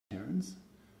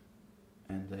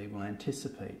and they will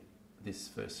anticipate this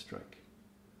first stroke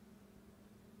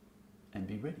and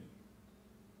be ready.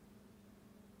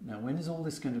 Now, when is all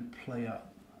this going to play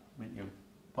out? When, you know,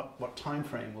 what time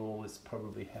frame will all this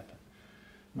probably happen?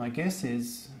 My guess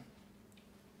is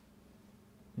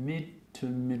mid to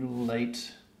middle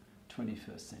late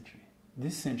 21st century.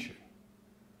 This century.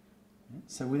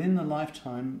 So within the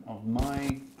lifetime of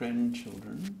my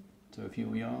grandchildren, so if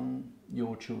you're young,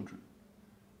 your children,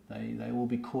 they will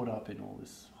be caught up in all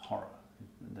this horror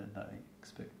that they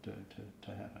expect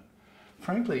to happen.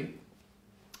 Frankly,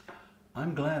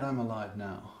 I'm glad I'm alive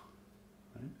now.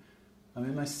 Right? I'm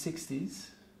in my 60s.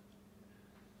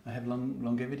 I have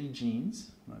longevity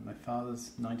genes. Right? My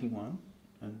father's 91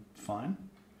 and fine.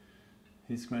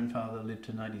 His grandfather lived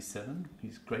to 97.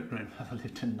 His great-grandfather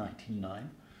lived to 99.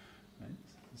 Right?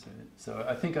 So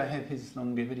I think I have his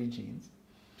longevity genes.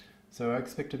 So I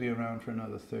expect to be around for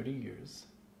another 30 years.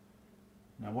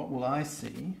 Now, what will I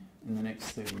see in the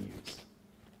next 30 years?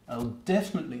 I'll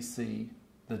definitely see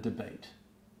the debate,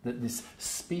 that this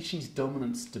species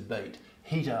dominance debate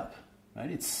heat up.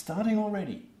 Right? It's starting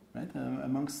already, right?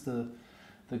 Amongst the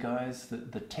guys,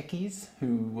 the techies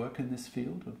who work in this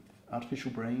field of artificial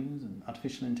brains and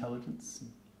artificial intelligence,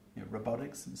 and, you know,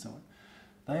 robotics and so on.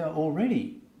 They are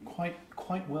already quite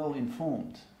well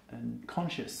informed and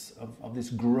conscious of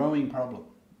this growing problem,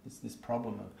 this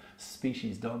problem of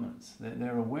species dominance.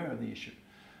 They're aware of the issue.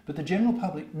 But the general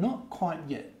public, not quite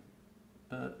yet,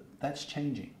 but that's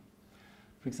changing.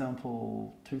 For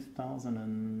example,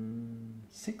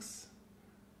 2006,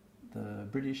 the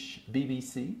British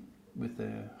BBC, with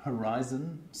their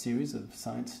Horizon series of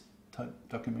science-type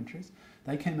documentaries,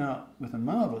 they came out with a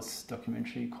marvellous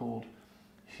documentary called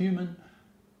Human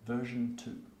version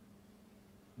 2.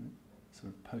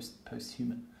 Sort of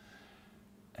post-human.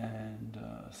 And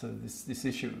so this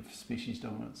issue of species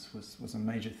dominance was a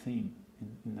major theme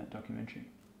in that documentary.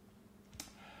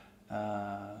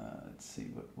 Let's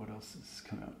see, what else has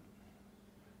come out?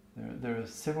 There are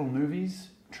several movies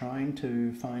trying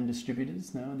to find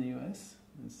distributors now in the US.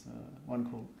 There's one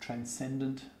called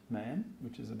Transcendent Man,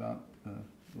 which is about the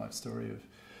life story of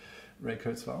Ray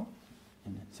Kurzweil.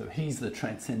 And so he's the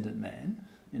transcendent man,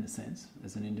 in a sense,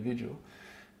 as an individual.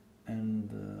 And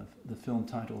the film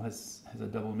title has a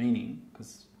double meaning,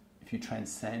 because if you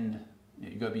transcend,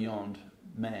 you go beyond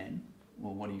man,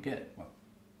 well, what do you get? Well,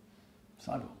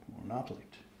 cyborg or an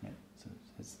Artilect, right? So it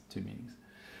has two meanings.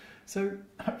 So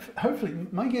hopefully,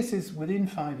 my guess is within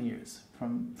 5 years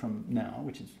from now,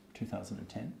 which is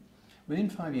 2010, within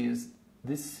 5 years,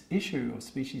 this issue of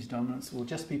species dominance will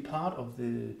just be part of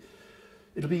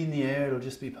it'll be in the air, it'll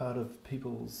just be part of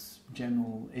people's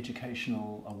general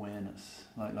educational awareness,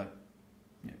 like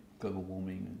you know, global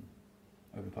warming and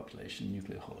overpopulation,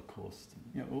 nuclear holocaust, and,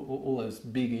 you know, all those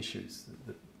big issues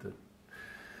that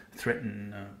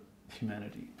threaten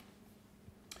humanity.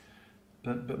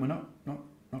 But we're not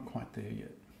quite there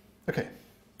yet. Okay,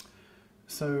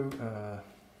 so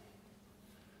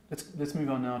let's move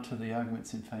on now to the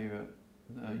arguments in favour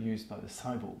used by the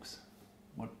cyborgs.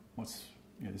 What's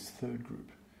this third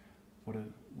group? What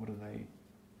do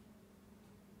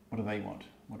they want?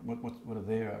 What are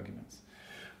their arguments?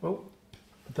 Well,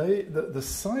 the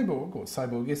cyborg or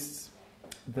cyborgists,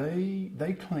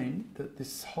 they claim that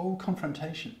this whole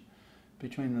confrontation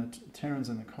between the Terrans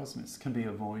and the cosmists can be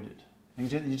avoided.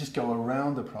 And you just go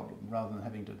around the problem rather than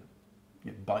having to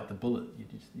bite the bullet.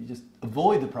 You just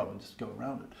avoid the problem, just go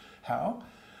around it. How?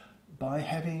 By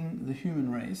having the human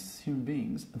race, human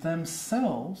beings,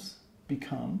 themselves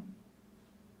become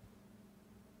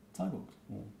cyborgs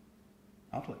or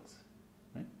Artilects.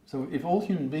 Right? So if all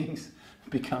human beings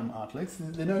become Artilects,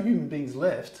 there are no human beings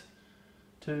left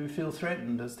to feel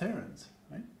threatened as Terrans.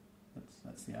 Right?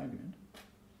 That's the argument.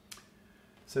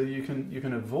 So you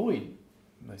can avoid,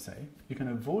 they say, you can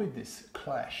avoid this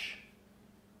clash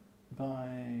by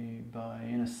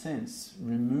in a sense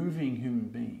removing human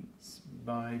beings,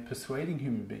 by persuading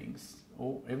human beings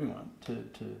or everyone to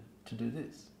do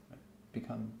this, right?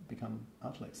 become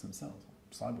Artilects themselves,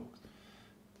 cyborgs.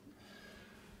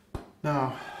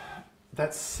 Now,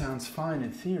 that sounds fine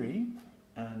in theory,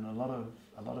 and a lot of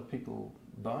people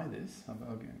buy this.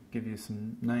 I'll give you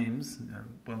some names,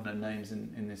 well-known names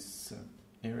in this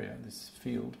area, this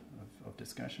field of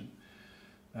discussion.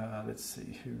 Let's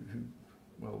see who.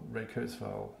 Well, Ray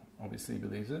Kurzweil obviously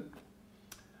believes it.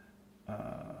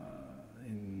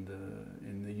 In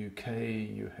the UK,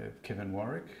 you have Kevin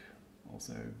Warwick,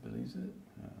 also believes it.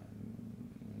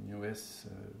 US,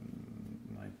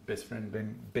 my best friend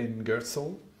Ben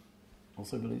Goertzel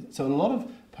also believes it. So a lot of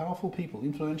powerful people,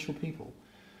 influential people,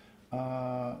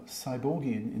 are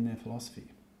cyborgian in their philosophy.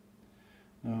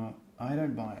 Now, I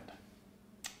don't buy it,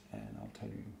 and I'll tell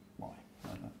you why.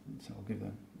 So I'll give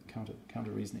the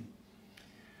counter reasoning.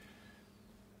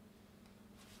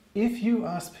 If you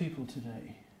ask people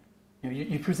today,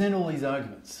 you present all these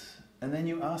arguments, and then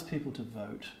you ask people to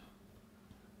vote,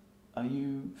 are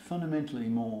you fundamentally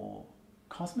more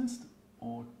cosmist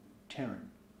or Terran?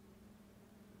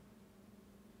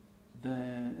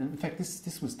 In fact,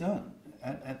 this was done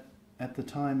at the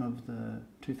time of the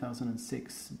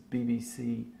 2006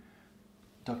 BBC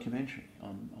documentary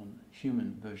on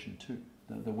Human version 2,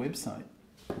 the website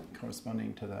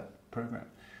corresponding to that program.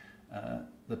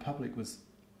 The public was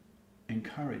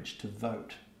encouraged to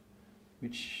vote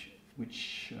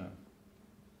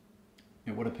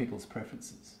what are people's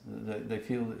preferences. They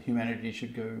feel that humanity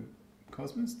should go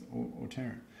cosmist or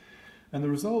Terran. And the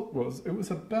result was, it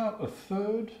was about a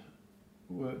third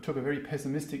took a very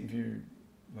pessimistic view,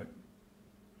 like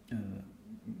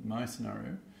my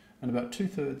scenario, and about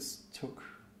 2/3 took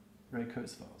Ray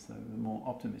Kurzweil's. They were more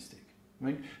optimistic. I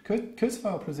mean,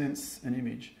 Kurzweil presents an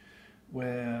image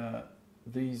where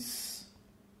these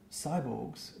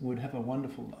cyborgs would have a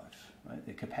wonderful life, right?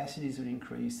 Their capacities would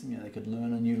increase, and they could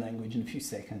learn a new language in a few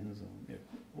seconds,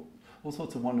 or all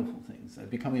sorts of wonderful things. They'd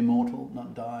become immortal,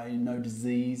 not die, no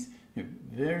disease.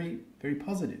 Very, very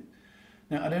positive.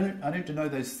 Now, I don't know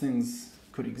those things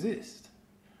could exist.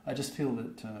 I just feel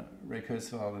that Ray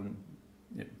Kurzweil and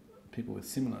people with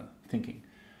similar thinking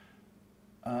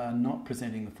are not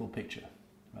presenting the full picture.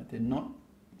 Right? They're not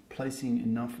placing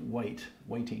enough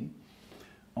weighting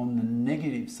on the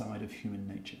negative side of human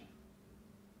nature.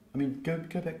 I mean, go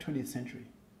back 20th century.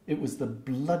 It was the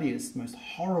bloodiest, most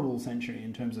horrible century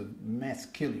in terms of mass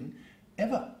killing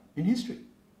ever in history.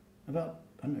 About,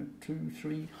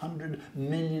 200-300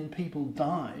 million people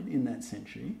died in that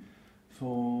century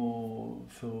for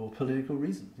political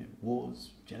reasons.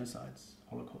 Wars, genocides,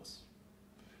 holocausts,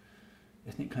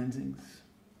 ethnic cleansings,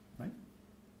 right?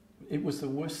 It was the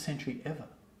worst century ever.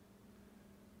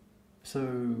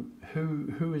 So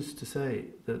who is to say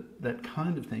that that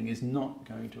kind of thing is not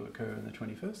going to occur in the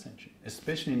 21st century,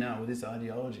 especially now with this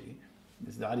ideology,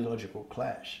 this ideological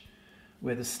clash,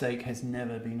 where the stake has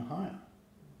never been higher.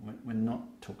 We're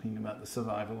not talking about the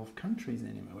survival of countries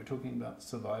anymore. We're talking about the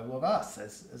survival of us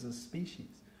as a species.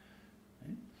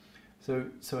 Right?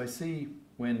 So I see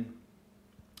when...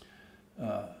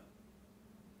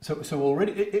 So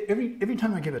already, every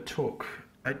time I give a talk,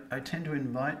 I tend to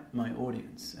invite my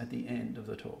audience at the end of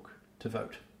the talk to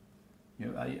vote.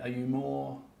 Are you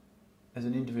more, as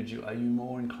an individual, are you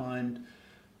more inclined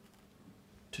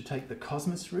to take the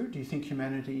cosmos route? Do you think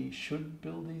humanity should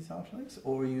build these artilects?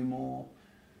 Or are you more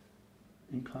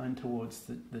inclined towards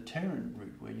the Terran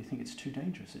route, where you think it's too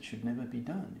dangerous, it should never be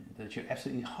done, that you're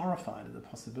absolutely horrified at the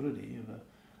possibility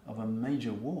of a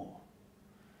major war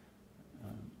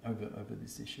over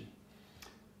this issue?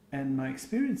 And my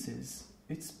experience is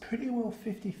it's pretty well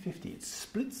 50-50. It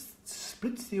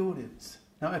splits the audience.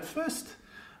 Now, at first,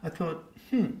 I thought,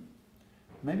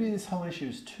 maybe this whole issue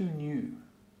is too new,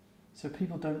 so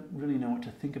people don't really know what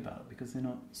to think about because they're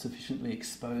not sufficiently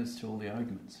exposed to all the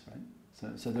arguments, right?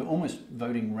 So they're almost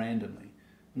voting randomly,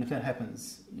 and if that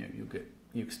happens, you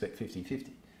expect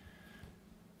 50-50.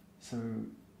 So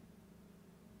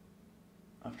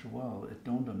after a while, it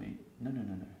dawned on me, no.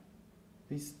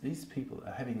 These people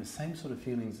are having the same sort of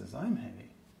feelings as I'm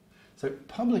having. So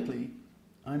publicly,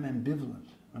 I'm ambivalent.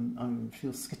 I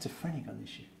feel schizophrenic on this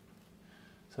issue.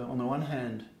 So on the one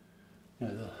hand,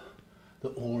 the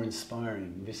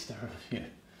awe-inspiring vista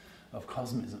of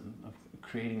cosmism, of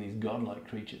creating these godlike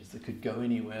creatures that could go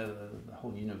anywhere, the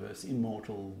whole universe,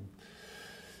 immortal,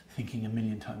 thinking a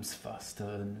million times faster,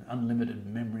 and unlimited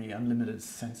memory, unlimited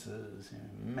senses,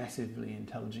 massively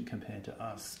intelligent compared to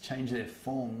us, change their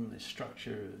form, their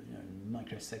structure,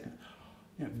 microsecond,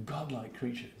 godlike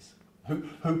creatures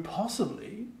who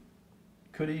possibly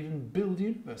could even build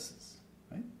universes,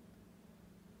 right?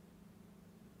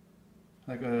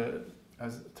 Like I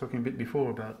was talking a bit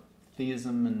before about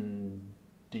theism and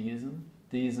deism.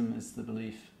 Deism is the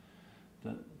belief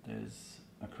that there's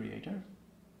a creator.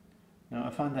 Now, I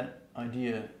find that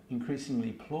idea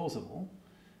increasingly plausible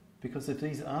because if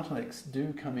these artilects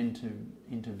do come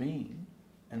into being,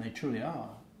 and they truly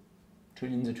are,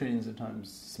 trillions of times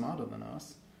smarter than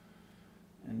us,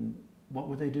 and what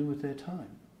would they do with their time?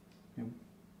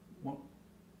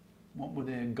 What would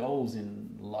their goals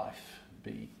in life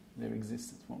be, their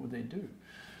existence? What would they do?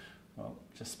 Well,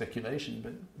 just speculation,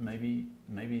 but maybe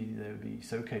they would be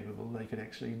so capable they could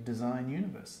actually design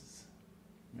universes.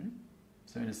 Right?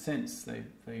 So in a sense,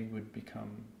 they would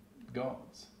become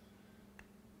gods.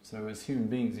 So as human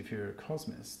beings, if you're a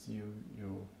cosmist, you're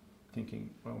thinking,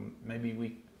 well, maybe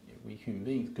we human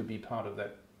beings could be part of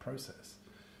that process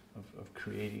of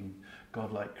creating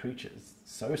godlike creatures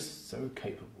so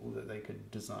capable that they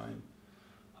could design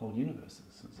whole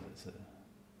universes as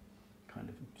a kind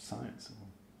of science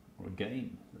or a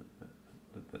game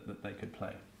that they could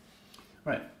play.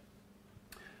 Right.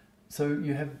 So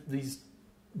you have these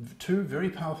two very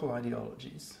powerful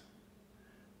ideologies,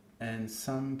 and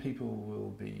some people will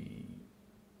be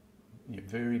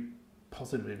very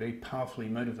positively, very powerfully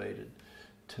motivated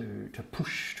to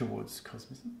push towards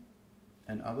cosmism,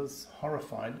 and others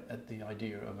horrified at the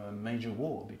idea of a major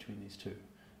war between these two,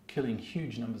 killing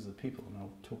huge numbers of people. And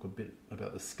I'll talk a bit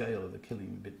about the scale of the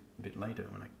killing a bit later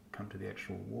when I come to the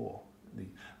actual war, the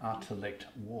Artilect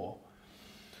war.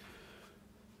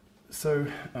 So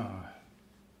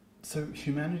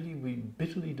humanity, we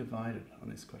bitterly divided on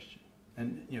this question.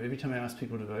 And every time I ask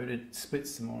people to vote, it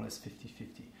splits to more or less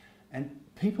 50-50. And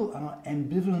people are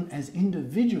ambivalent as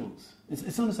individuals.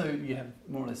 It's not as though you have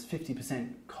more or less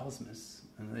 50% cosmos,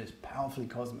 and there's powerfully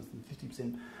cosmos, and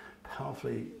 50%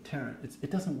 powerfully Terran.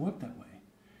 It doesn't work that way.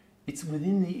 It's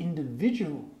within the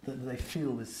individual that they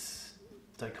feel this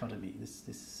dichotomy,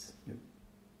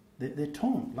 they're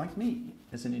torn, like me,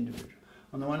 as an individual.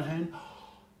 On the one hand,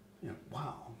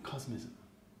 wow, cosmism.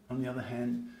 On the other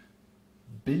hand,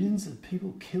 billions of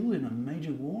people killed in a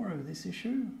major war over this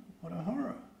issue. What a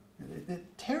horror. They're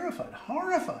terrified,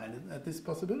 horrified at this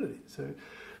possibility. So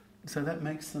that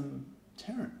makes them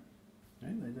Terran.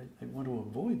 They want to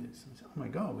avoid this. They say, oh my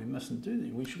God, we mustn't do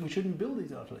this. We shouldn't build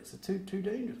these Artilects. They're too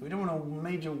dangerous. We don't want a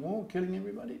major war killing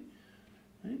everybody.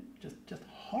 Right? Just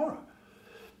horror.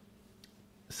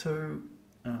 So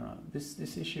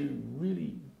this issue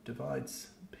really divides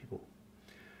people.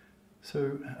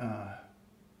 So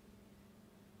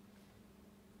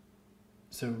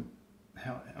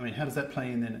how does that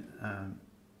play in then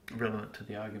relevant to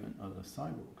the argument of the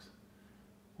cyborgs?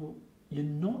 Well, you're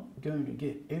not going to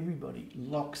get everybody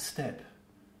lockstep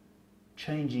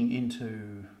changing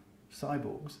into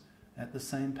cyborgs at the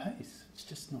same pace. It's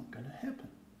just not going to happen.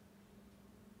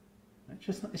 It's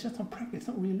just not practical. It's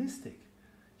not realistic.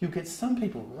 You'll get some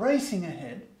people racing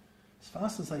ahead as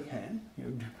fast as they can,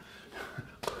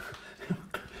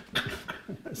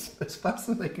 as fast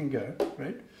as they can go,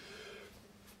 right?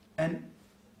 And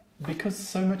because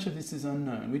so much of this is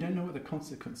unknown, we don't know what the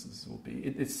consequences will be.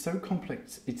 It's so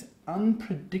complex, it's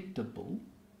unpredictable,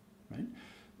 right?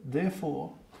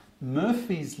 Therefore,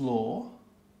 Murphy's Law,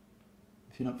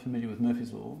 if you're not familiar with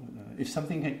Murphy's Law, if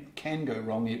something can go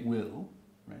wrong, it will,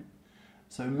 right?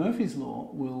 So Murphy's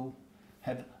Law will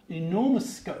have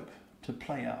enormous scope to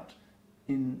play out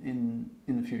in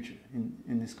the future,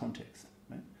 in this context,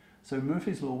 right? So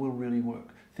Murphy's Law will really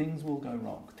work. Things will go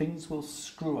wrong. Things will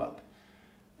screw up.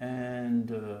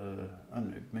 And, I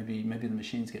don't know, maybe the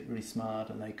machines get really smart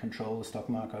and they control the stock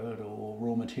market or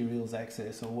raw materials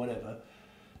access or whatever,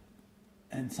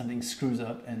 and something screws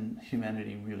up and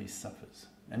humanity really suffers.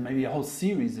 And maybe a whole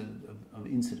series of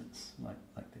incidents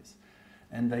like this.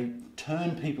 And they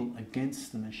turn people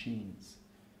against the machines.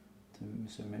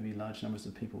 So maybe large numbers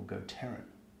of people go Terran.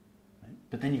 Right?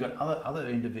 But then you've got other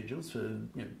individuals,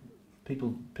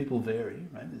 people vary,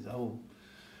 right? There's a whole...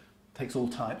 takes all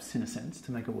types, in a sense,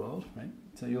 to make a world, right?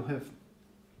 So you'll have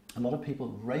a lot of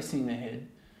people racing ahead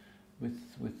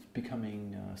with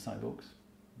becoming cyborgs,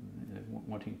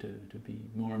 wanting to be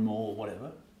more and more,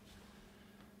 whatever.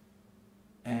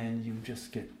 And you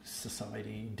just get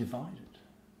society divided.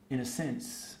 In a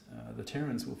sense, the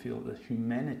Terrans will feel that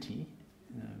humanity,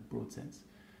 in a broad sense,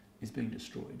 is being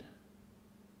destroyed.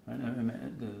 Right?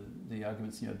 The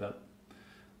arguments about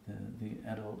the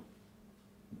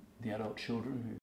adult children who